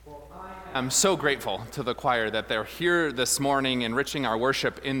I'm so grateful to the choir that they're here this morning enriching our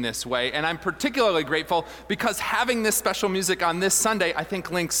worship in this way. And I'm particularly grateful because having this special music on this Sunday, I think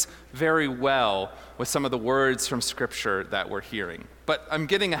links very well with some of the words from Scripture that we're hearing. But I'm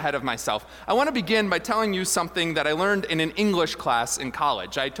getting ahead of myself. I want to begin by telling you something that I learned in an English class in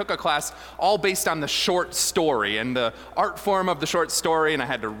college. I took a class all based on the short story and the art form of the short story, and I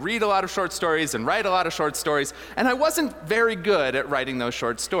had to read a lot of short stories and write a lot of short stories, and I wasn't very good at writing those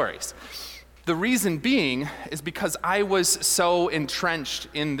short stories. The reason being is because I was so entrenched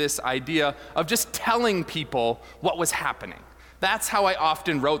in this idea of just telling people what was happening. That's how I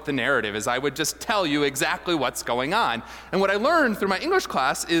often wrote the narrative, is I would just tell you exactly what's going on. And what I learned through my English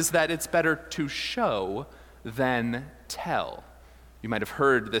class is that it's better to show than tell. You might have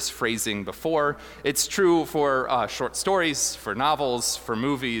heard this phrasing before. It's true for short stories, for novels, for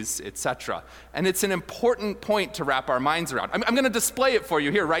movies, etc. And it's an important point to wrap our minds around. I'm going to display it for you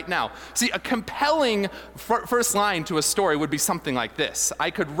here right now. See, a compelling first line to a story would be something like this.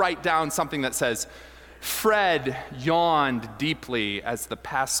 I could write down something that says, Fred yawned deeply as the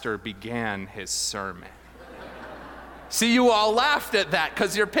pastor began his sermon. See, you all laughed at that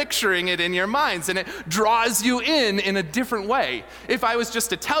because you're picturing it in your minds, and it draws you in a different way. If I was just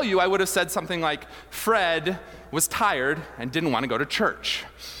to tell you, I would have said something like, Fred was tired and didn't want to go to church.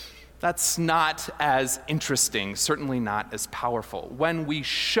 That's not as interesting, certainly not as powerful. When we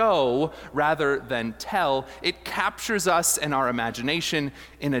show rather than tell, it captures us and our imagination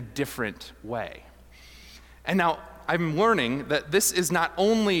in a different way. And now, I'm learning that this is not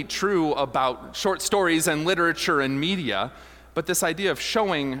only true about short stories and literature and media, but this idea of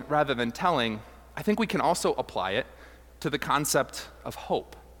showing rather than telling, I think we can also apply it to the concept of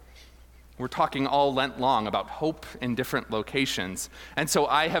hope. We're talking all Lent long about hope in different locations. And so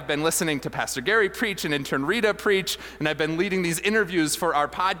I have been listening to Pastor Gary preach and intern Rita preach, and I've been leading these interviews for our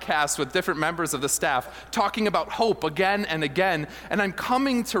podcast with different members of the staff, talking about hope again and again, and I'm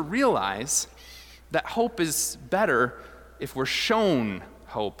coming to realize that hope is better if we're shown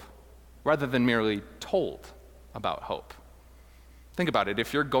hope rather than merely told about hope. Think about it.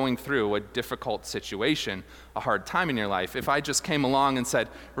 If you're going through a difficult situation, a hard time in your life, if I just came along and said,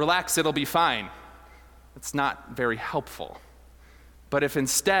 relax, it'll be fine, it's not very helpful. But if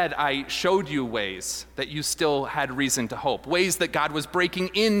instead I showed you ways that you still had reason to hope, ways that God was breaking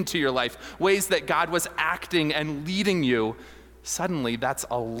into your life, ways that God was acting and leading you, suddenly that's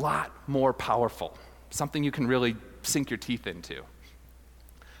a lot more powerful, something you can really sink your teeth into.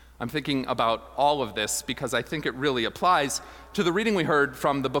 I'm thinking about all of this because I think it really applies to the reading we heard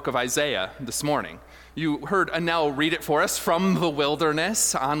from the book of Isaiah this morning. You heard Anel read it for us from the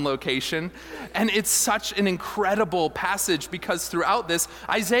wilderness on location, and it's such an incredible passage because throughout this,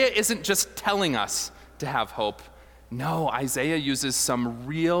 Isaiah isn't just telling us to have hope. No, Isaiah uses some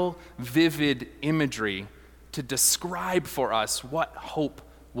real vivid imagery to describe for us what hope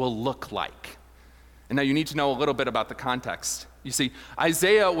will look like. And now you need to know a little bit about the context. You see,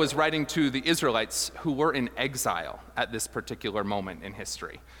 Isaiah was writing to the Israelites who were in exile at this particular moment in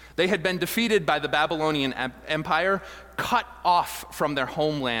history. They had been defeated by the Babylonian Empire, cut off from their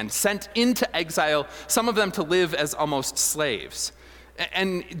homeland, sent into exile, some of them to live as almost slaves.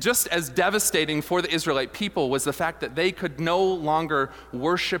 And just as devastating for the Israelite people was the fact that they could no longer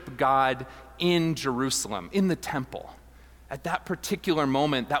worship God in Jerusalem, in the temple. At that particular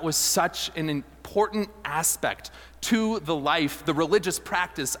moment, that was such an important aspect to the life, the religious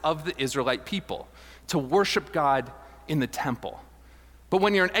practice of the Israelite people, to worship God in the temple. But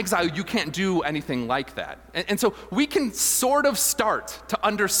when you're in exile, you can't do anything like that. And so we can sort of start to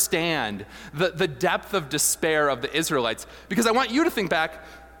understand the depth of despair of the Israelites, because I want you to think back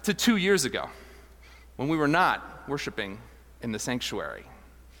to 2 years ago when we were not worshiping in the sanctuary.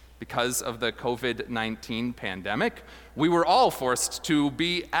 Because of the COVID-19 pandemic, we were all forced to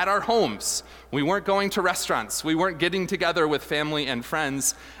be at our homes. We weren't going to restaurants. We weren't getting together with family and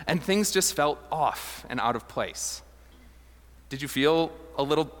friends, and things just felt off and out of place. Did you feel a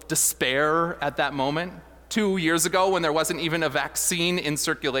little despair at that moment? 2 years ago, when there wasn't even a vaccine in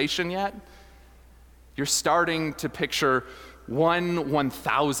circulation yet? You're starting to picture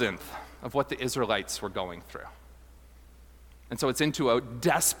 1/1000th of what the Israelites were going through. And so it's into a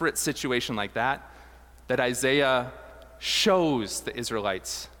desperate situation like that Isaiah shows the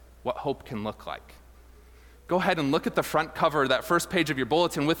Israelites what hope can look like. Go ahead and look at the front cover, that first page of your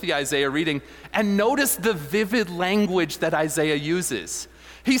bulletin with the Isaiah reading, and notice the vivid language that Isaiah uses.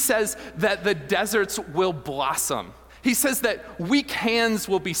 He says that the deserts will blossom. He says that weak hands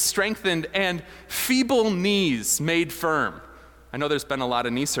will be strengthened and feeble knees made firm. I know there's been a lot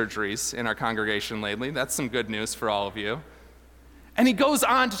of knee surgeries in our congregation lately. That's some good news for all of you. And he goes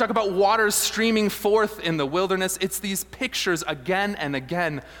on to talk about waters streaming forth in the wilderness. It's these pictures again and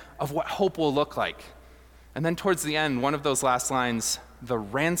again of what hope will look like. And then towards the end, one of those last lines, the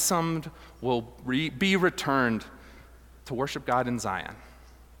ransomed will be returned to worship God in Zion.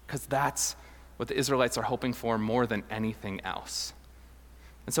 Because that's what the Israelites are hoping for more than anything else.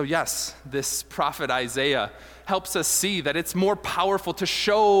 And so yes, this prophet Isaiah helps us see that it's more powerful to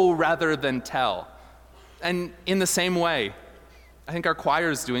show rather than tell. And in the same way, I think our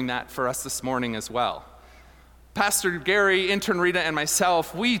choir is doing that for us this morning as well. Pastor Gary, intern Rita, and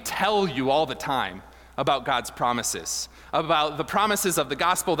myself, we tell you all the time about God's promises, about the promises of the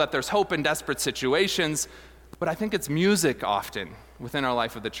gospel that there's hope in desperate situations, but I think it's music often within our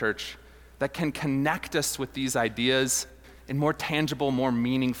life of the church that can connect us with these ideas in more tangible, more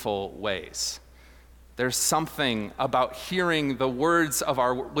meaningful ways. There's something about hearing the words of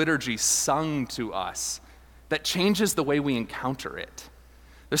our liturgy sung to us that changes the way we encounter it.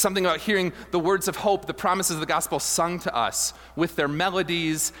 There's something about hearing the words of hope, the promises of the gospel sung to us with their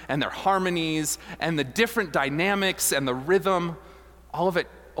melodies and their harmonies and the different dynamics and the rhythm. All of it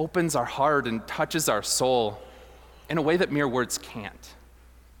opens our heart and touches our soul in a way that mere words can't.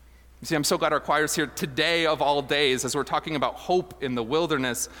 You see, I'm so glad our choir's here today of all days as we're talking about hope in the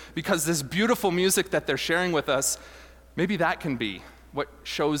wilderness, because this beautiful music that they're sharing with us, maybe that can be what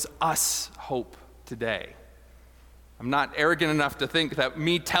shows us hope today. I'm not arrogant enough to think that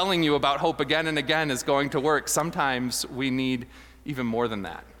me telling you about hope again and again is going to work. Sometimes we need even more than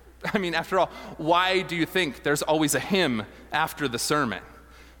that. I mean, after all, why do you think there's always a hymn after the sermon?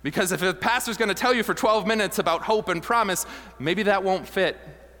 Because if a pastor's going to tell you for 12 minutes about hope and promise, maybe that won't fit,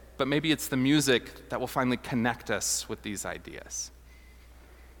 but maybe it's the music that will finally connect us with these ideas.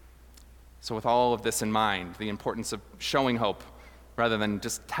 So with all of this in mind, the importance of showing hope rather than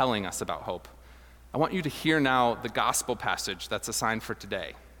just telling us about hope, I want you to hear now the gospel passage that's assigned for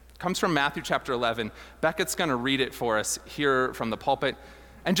today. It comes from Matthew chapter 11. Beckett's going to read it for us here from the pulpit.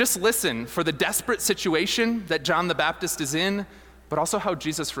 And just listen for the desperate situation that John the Baptist is in, but also how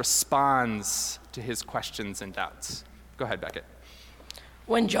Jesus responds to his questions and doubts. Go ahead, Beckett.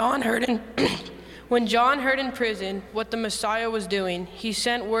 When John heard in prison what the Messiah was doing, he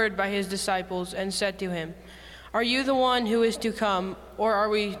sent word by his disciples and said to him, "Are you the one who is to come, or are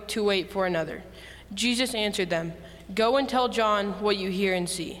we to wait for another?" Jesus answered them, "Go and tell John what you hear and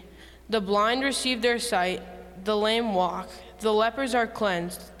see. The blind receive their sight, the lame walk, the lepers are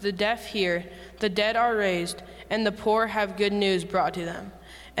cleansed, the deaf hear, the dead are raised, and the poor have good news brought to them.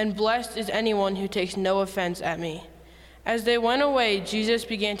 And blessed is anyone who takes no offense at me." As they went away, Jesus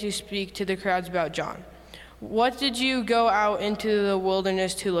began to speak to the crowds about John. "What did you go out into the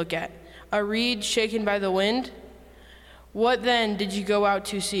wilderness to look at? A reed shaken by the wind? What then did you go out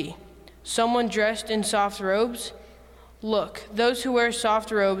to see? Someone dressed in soft robes? Look, those who wear soft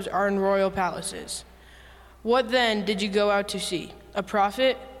robes are in royal palaces. What then did you go out to see? A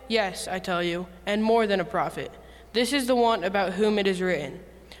prophet? Yes, I tell you, and more than a prophet. This is the one about whom it is written,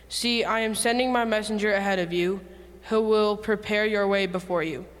 'See, I am sending my messenger ahead of you, who will prepare your way before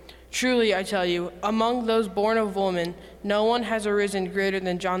you.' Truly, I tell you, among those born of woman, no one has arisen greater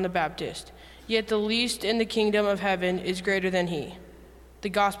than John the Baptist. Yet the least in the kingdom of heaven is greater than he." The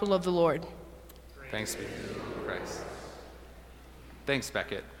gospel of the Lord. Thanks be to Christ. Thanks,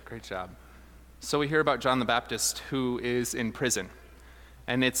 Beckett. Great job. So we hear about John the Baptist, who is in prison.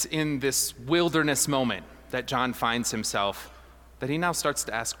 And it's in this wilderness moment that John finds himself that he now starts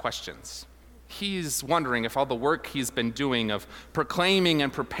to ask questions. He's wondering if all the work he's been doing of proclaiming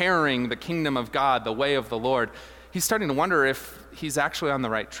and preparing the kingdom of God, the way of the Lord, he's starting to wonder if he's actually on the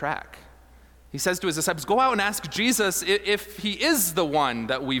right track. He says to his disciples, "Go out and ask Jesus if he is the one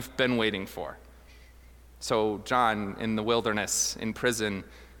that we've been waiting for." So John, in the wilderness, in prison,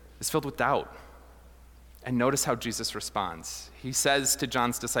 is filled with doubt. And notice how Jesus responds. He says to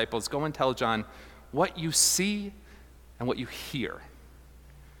John's disciples, "Go and tell John what you see and what you hear."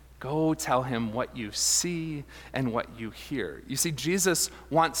 Go tell him what you see and what you hear. You see, Jesus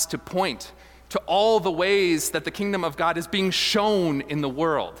wants to point to all the ways that the kingdom of God is being shown in the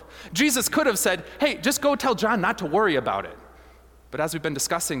world. Jesus could have said, "Hey, just go tell John not to worry about it." But as we've been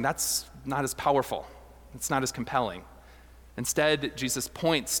discussing, that's not as powerful. It's not as compelling. Instead, Jesus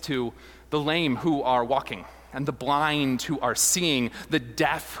points to the lame who are walking, and the blind who are seeing, the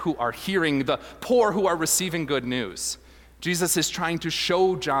deaf who are hearing, the poor who are receiving good news. Jesus is trying to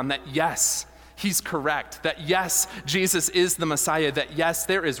show John that yes, he's correct, that yes, Jesus is the Messiah, that yes,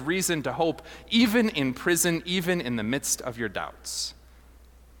 there is reason to hope, even in prison, even in the midst of your doubts.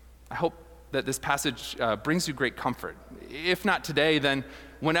 I hope that this passage brings you great comfort. If not today, then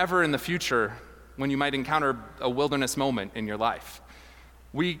whenever in the future, when you might encounter a wilderness moment in your life.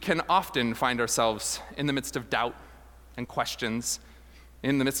 We can often find ourselves in the midst of doubt and questions,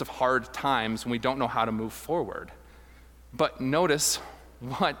 in the midst of hard times when we don't know how to move forward. But notice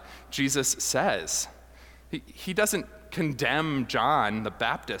what Jesus says. He doesn't condemn John the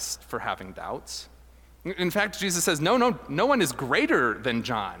Baptist for having doubts. In fact, Jesus says, no one is greater than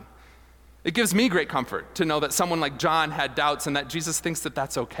John. It gives me great comfort to know that someone like John had doubts and that Jesus thinks that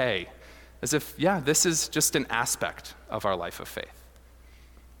that's okay. As if, this is just an aspect of our life of faith.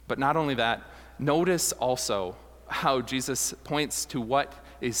 But not only that, notice also how Jesus points to what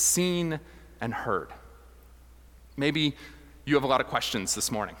is seen and heard. Maybe you have a lot of questions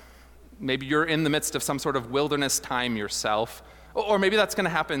this morning. Maybe you're in the midst of some sort of wilderness time yourself, or maybe that's going to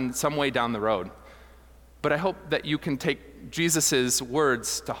happen some way down the road. But I hope that you can take Jesus'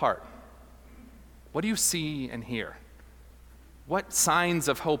 words to heart. What do you see and hear? What signs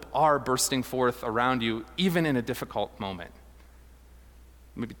of hope are bursting forth around you, even in a difficult moment?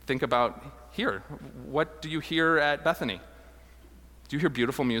 Maybe think about here. What do you hear at Bethany? Do you hear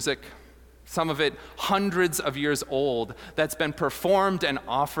beautiful music? Some of it hundreds of years old that's been performed and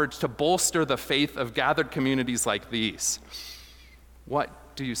offered to bolster the faith of gathered communities like these.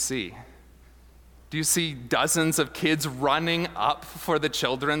 What do you see? Do you see dozens of kids running up for the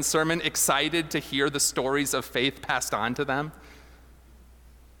children's sermon, excited to hear the stories of faith passed on to them?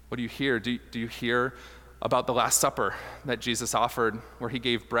 What do you hear? Do you hear about the Last Supper that Jesus offered, where he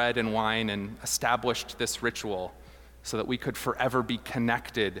gave bread and wine and established this ritual so that we could forever be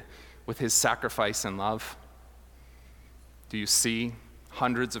connected with his sacrifice and love? Do you see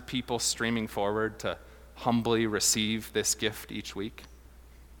hundreds of people streaming forward to humbly receive this gift each week?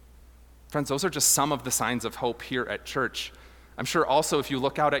 Friends, those are just some of the signs of hope here at church. I'm sure also if you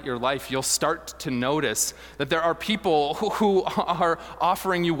look out at your life, you'll start to notice that there are people who are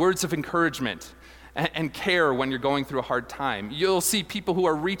offering you words of encouragement and care when you're going through a hard time. You'll see people who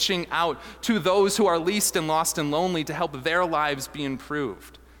are reaching out to those who are least and lost and lonely to help their lives be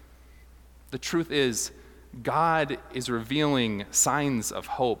improved. The truth is, God is revealing signs of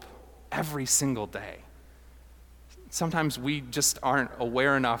hope every single day. Sometimes we just aren't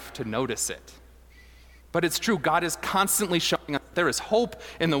aware enough to notice it. But it's true, God is constantly showing us there is hope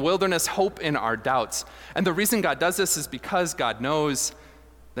in the wilderness, hope in our doubts. And the reason God does this is because God knows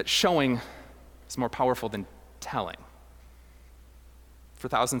that showing is more powerful than telling. For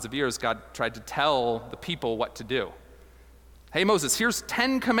thousands of years, God tried to tell the people what to do. Hey, Moses, here's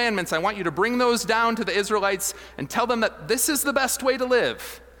 10 commandments. I want you to bring those down to the Israelites and tell them that this is the best way to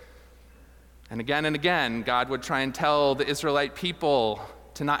live. And again, God would try and tell the Israelite people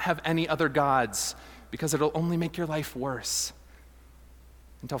to not have any other gods because it'll only make your life worse.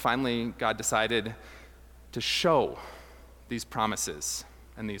 Until finally, God decided to show these promises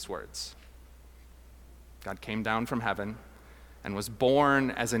and these words. God came down from heaven and was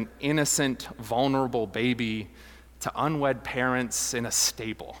born as an innocent, vulnerable baby to unwed parents in a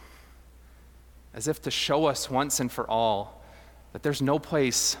stable, as if to show us once and for all that there's no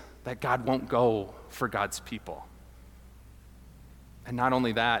place that God won't go for God's people. And not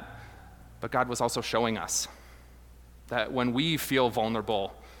only that, but God was also showing us that when we feel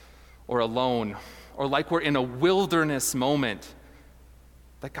vulnerable or alone or like we're in a wilderness moment,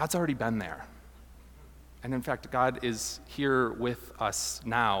 that God's already been there. And in fact, God is here with us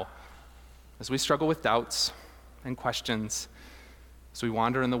now as we struggle with doubts and questions, as we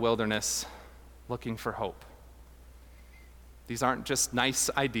wander in the wilderness looking for hope. These aren't just nice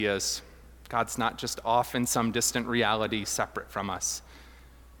ideas. God's not just off in some distant reality separate from us.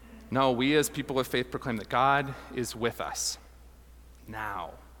 No, we as people of faith proclaim that God is with us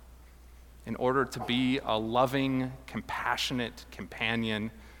now in order to be a loving, compassionate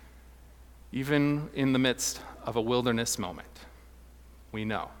companion, even in the midst of a wilderness moment. We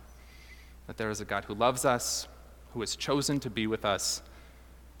know that there is a God who loves us, who has chosen to be with us,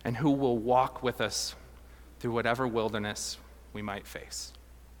 and who will walk with us through whatever wilderness we might face.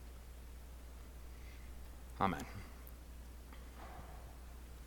 Amen.